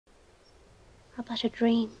are but a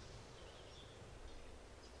dream.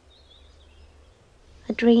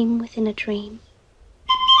 A dream within a dream.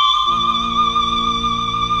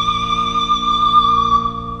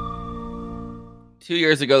 Two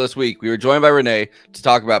years ago this week, we were joined by Renee to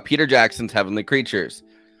talk about Peter Jackson's Heavenly Creatures.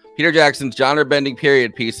 Peter Jackson's genre-bending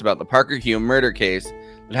period piece about the Parker Hume murder case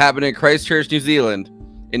that happened in Christchurch, New Zealand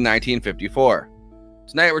in 1954.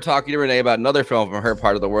 Tonight we're talking to Renee about another film from her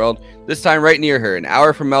part of the world, this time right near her, an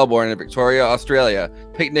hour from Melbourne in Victoria, Australia,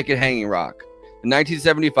 Picnic at Hanging Rock, the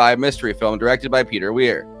 1975 mystery film directed by Peter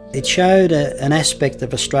Weir. It showed an aspect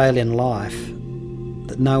of Australian life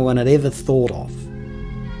that no one had ever thought of.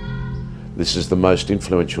 This is the most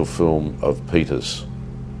influential film of Peter's,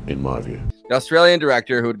 in my view. The Australian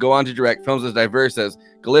director who would go on to direct films as diverse as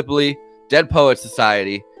Gallipoli, Dead Poets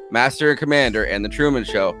Society, Master and Commander, and The Truman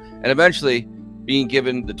Show, and eventually being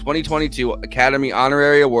given the 2022 Academy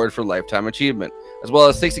Honorary Award for Lifetime Achievement, as well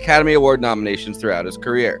as 6 Academy Award nominations throughout his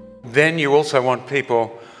career. Then you also want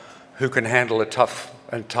people who can handle a tough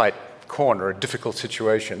and tight corner, a difficult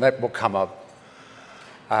situation. That will come up.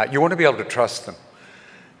 You want to be able to trust them.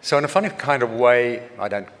 So in a funny kind of way, I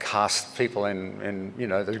don't cast people in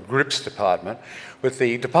the grips department, but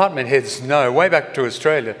the department heads know, way back to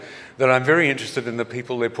Australia, that I'm very interested in the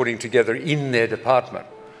people they're putting together in their department.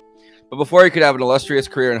 But before he could have an illustrious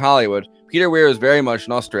career in Hollywood, Peter Weir was very much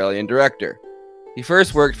an Australian director. He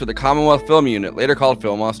first worked for the Commonwealth Film Unit, later called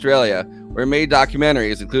Film Australia, where he made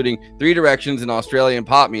documentaries including 3 Directions in Australian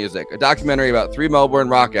Pop Music, a documentary about 3 Melbourne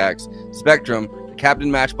rock acts, Spectrum, the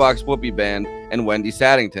Captain Matchbox Whoopee Band, and Wendy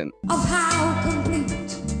Saddington. Of how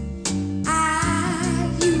complete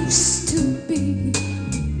I used to be,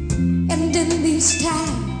 and in these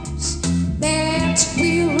times that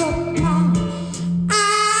we're apart,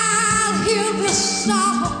 I'll hear the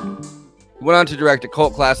song. He went on to direct a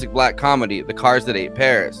cult classic black comedy, The Cars That Ate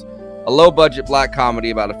Paris, a low-budget black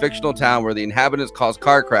comedy about a fictional town where the inhabitants cause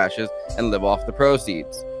car crashes and live off the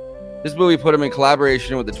proceeds. This movie put him in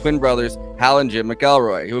collaboration with the twin brothers Hal and Jim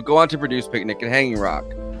McElroy, who would go on to produce Picnic at Hanging Rock.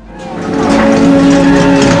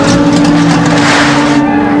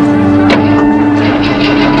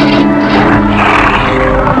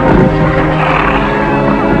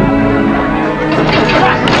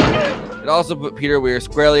 It also put Peter Weir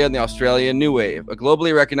squarely on the Australian New Wave, a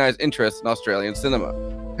globally recognized interest in Australian cinema.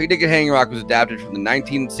 Picnic at Hanging Rock was adapted from the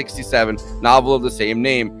 1967 novel of the same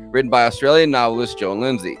name, written by Australian novelist Joan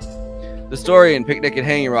Lindsay. The story in Picnic at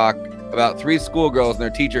Hanging Rock about 3 schoolgirls and their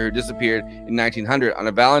teacher who disappeared in 1900 on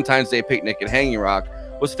a Valentine's Day picnic at Hanging Rock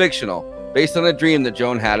was fictional, based on a dream that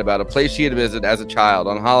Joan had about a place she had visited as a child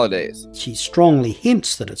on holidays. She strongly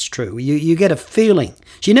hints that it's true. You get a feeling.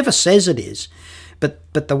 She never says it is,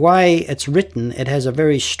 but the way it's written, it has a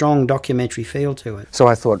very strong documentary feel to it. So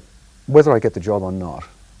I thought, whether I get the job or not,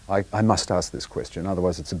 I must ask this question,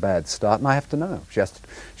 otherwise it's a bad start, and I have to know. She has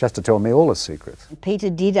to tell me all the secrets. Peter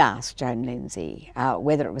did ask Joan Lindsay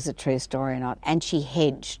whether it was a true story or not, and she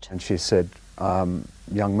hedged. And she said,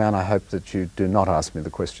 young man, I hope that you do not ask me the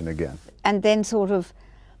question again. And then sort of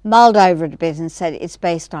mulled over it a bit and said, it's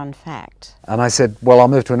based on fact. And I said, well, I'll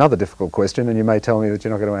move to another difficult question, and you may tell me that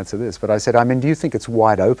you're not going to answer this, but I said, do you think it's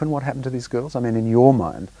wide open what happened to these girls? In your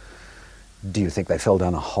mind, do you think they fell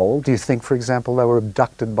down a hole? Do you think, for example, they were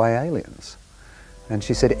abducted by aliens? And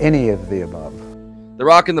she said, any of the above. The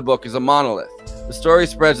rock in the book is a monolith. The story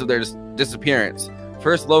spreads of their disappearance,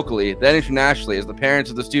 first locally, then internationally, as the parents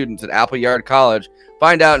of the students at Appleyard College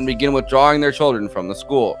find out and begin withdrawing their children from the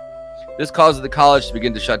school. This causes the college to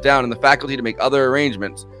begin to shut down and the faculty to make other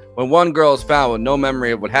arrangements. When one girl is found with no memory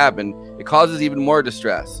of what happened, it causes even more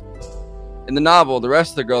distress. In the novel, the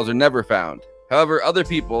rest of the girls are never found. However, other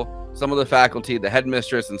people, some of the faculty, the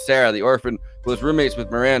headmistress, and Sarah, the orphan who was roommates with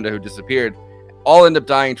Miranda, who disappeared, all end up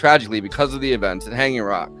dying tragically because of the events at Hanging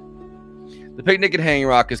Rock. The Picnic at Hanging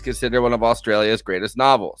Rock is considered one of Australia's greatest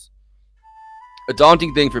novels. A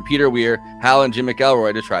daunting thing for Peter Weir, Hal, and Jim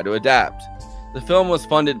McElroy to try to adapt. The film was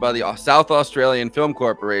funded by the South Australian Film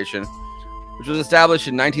Corporation, which was established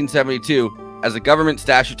in 1972 as a government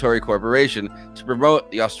statutory corporation to promote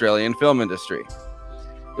the Australian film industry.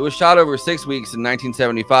 It was shot over 6 weeks in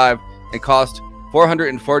 1975 and cost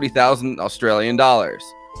 440,000 Australian dollars.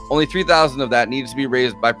 Only 3,000 of that needed to be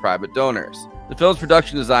raised by private donors. The film's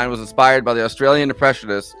production design was inspired by the Australian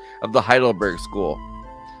Impressionists of the Heidelberg School.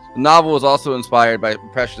 The novel was also inspired by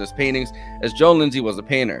Impressionist paintings, as Joan Lindsay was a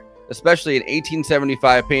painter, especially an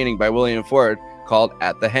 1875 painting by William Ford called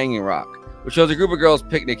At the Hanging Rock, which shows a group of girls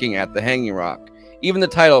picnicking at the Hanging Rock. Even the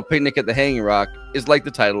title, Picnic at the Hanging Rock, is like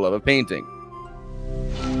the title of a painting.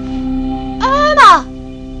 Irma!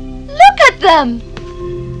 Look at them!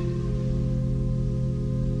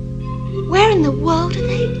 Where in in the world are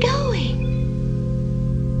they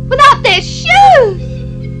going? Without their shoes!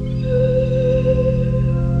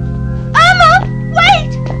 Irma,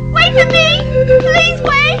 wait! Wait for me! Please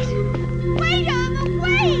wait! Wait, Irma,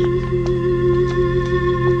 wait!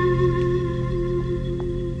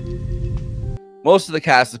 Most of the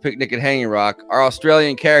cast of Picnic at Hanging Rock are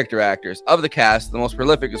Australian character actors. Of the cast, the most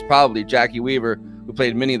prolific is probably Jackie Weaver, who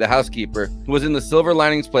played Minnie the housekeeper, who was in the Silver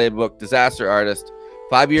Linings Playbook, Disaster Artist,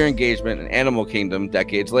 5-Year Engagement, and Animal Kingdom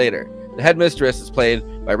decades later. The headmistress is played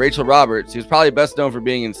by Rachel Roberts, who's probably best known for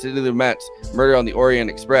being in Sidney Lumet's Murder on the Orient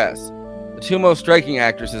Express. The two most striking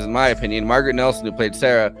actresses, in my opinion, Margaret Nelson, who played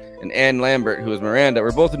Sarah, and Anne Lambert, who was Miranda,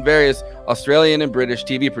 were both in various Australian and British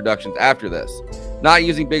TV productions after this. Not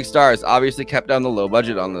using big stars obviously kept down the low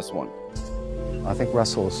budget on this one. I think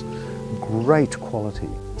Russell's great quality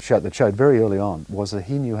that showed very early on was that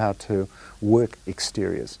he knew how to work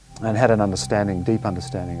exteriors and had an understanding, deep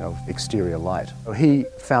understanding of exterior light. He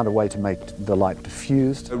found a way to make the light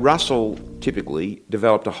diffused. Russell typically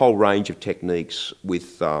developed a whole range of techniques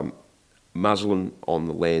with muslin on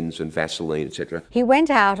the lens and Vaseline, etc. He went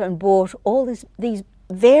out and bought all these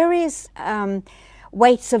various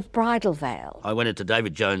weights of bridal veil. I went into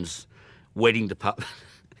David Jones' wedding department.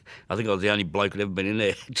 I think I was the only bloke who'd ever been in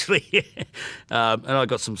there, actually. And I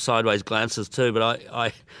got some sideways glances too, but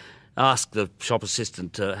I asked the shop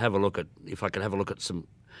assistant to have a look at, if I could have a look at some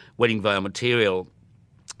wedding veil material.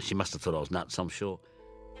 She must have thought I was nuts, I'm sure.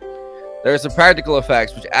 There are some practical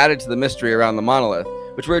effects which added to the mystery around the monolith,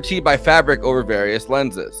 which were achieved by fabric over various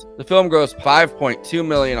lenses. The film grossed 5.2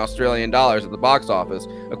 million Australian dollars at the box office,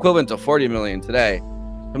 equivalent to 40 million today,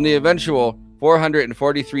 from the eventual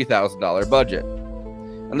 $443,000 budget.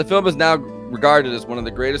 And the film is now regarded as one of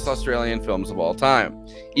the greatest Australian films of all time,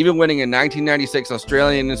 even winning a 1996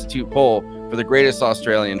 Australian Institute poll for the greatest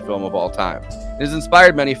Australian film of all time. It has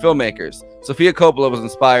inspired many filmmakers. Sofia Coppola was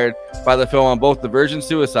inspired by the film on both the Virgin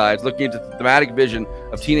Suicides, looking into the thematic vision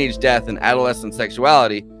of teenage death and adolescent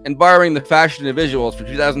sexuality, and borrowing the fashion and visuals for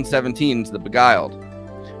 2017's The Beguiled.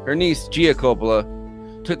 Her niece, Gia Coppola,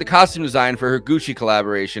 took the costume design for her Gucci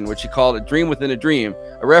collaboration, which she called A Dream Within a Dream,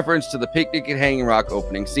 a reference to the Picnic at Hanging Rock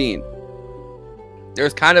opening scene.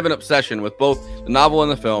 There's kind of an obsession with both the novel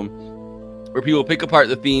and the film, where people pick apart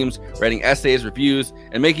the themes, writing essays, reviews,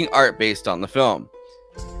 and making art based on the film.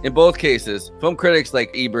 In both cases, film critics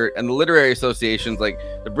like Ebert and the literary associations like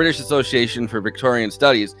the British Association for Victorian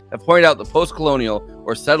Studies have pointed out the post-colonial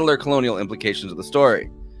or settler colonial implications of the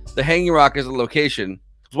story. The Hanging Rock as a location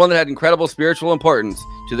was one that had incredible spiritual importance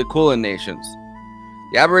to the Kulin nations,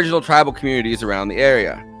 the Aboriginal tribal communities around the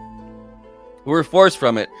area, who were forced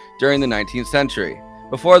from it during the 19th century.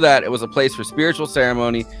 Before that, it was a place for spiritual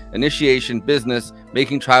ceremony, initiation, business,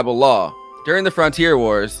 making tribal law. During the Frontier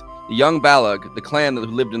Wars, the Young Balug, the clan that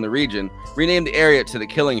lived in the region, renamed the area to the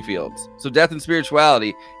Killing Fields, so death and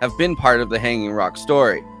spirituality have been part of the Hanging Rock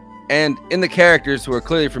story. And in the characters who are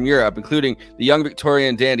clearly from Europe, including the young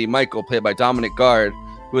Victorian dandy Michael, played by Dominic Guard,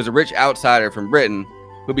 who is a rich outsider from Britain,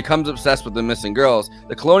 who becomes obsessed with the missing girls,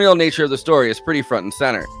 the colonial nature of the story is pretty front and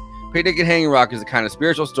center. Picnic at Hanging Rock is a kind of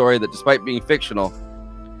spiritual story that, despite being fictional,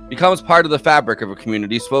 becomes part of the fabric of a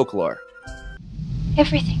community's folklore.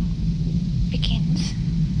 Everything begins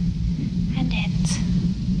and ends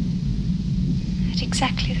at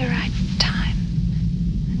exactly the right